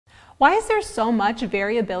Why is there so much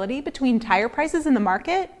variability between tire prices in the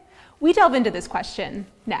market? We delve into this question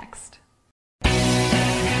next.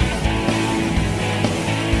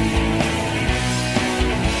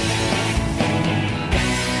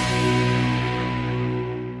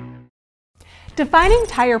 Defining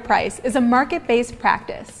tire price is a market-based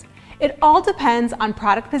practice. It all depends on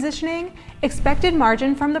product positioning, expected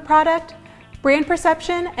margin from the product, brand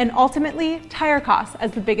perception, and ultimately tire cost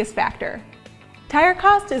as the biggest factor. Tire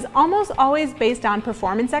cost is almost always based on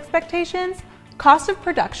performance expectations, cost of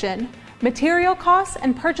production, material costs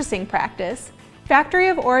and purchasing practice, factory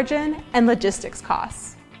of origin, and logistics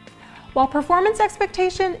costs. While performance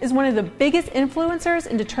expectation is one of the biggest influencers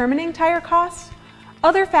in determining tire costs,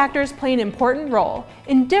 other factors play an important role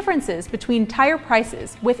in differences between tire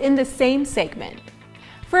prices within the same segment.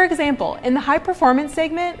 For example, in the high-performance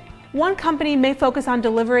segment, one company may focus on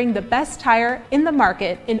delivering the best tire in the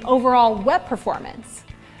market in overall wet performance.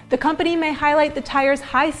 The company may highlight the tire's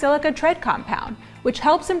high silica tread compound, which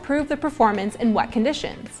helps improve the performance in wet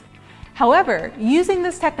conditions. However, using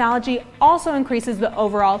this technology also increases the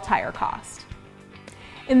overall tire cost.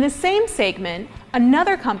 In the same segment,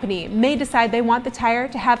 another company may decide they want the tire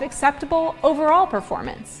to have acceptable overall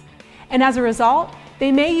performance, and as a result,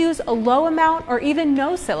 they may use a low amount or even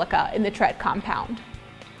no silica in the tread compound.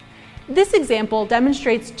 This example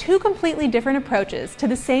demonstrates two completely different approaches to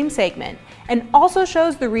the same segment and also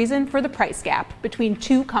shows the reason for the price gap between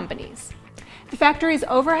two companies. The factory's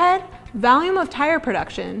overhead, volume of tire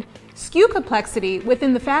production, SKU complexity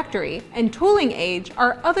within the factory, and tooling age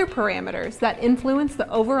are other parameters that influence the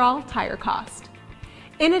overall tire cost.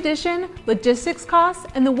 In addition, logistics costs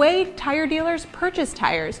and the way tire dealers purchase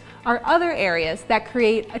tires are other areas that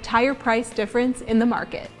create a tire price difference in the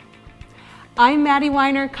market. I'm Maddie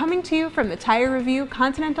Winer, coming to you from the Tire Review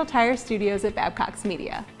Continental Tire Studios at Babcox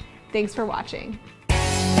Media. Thanks for watching.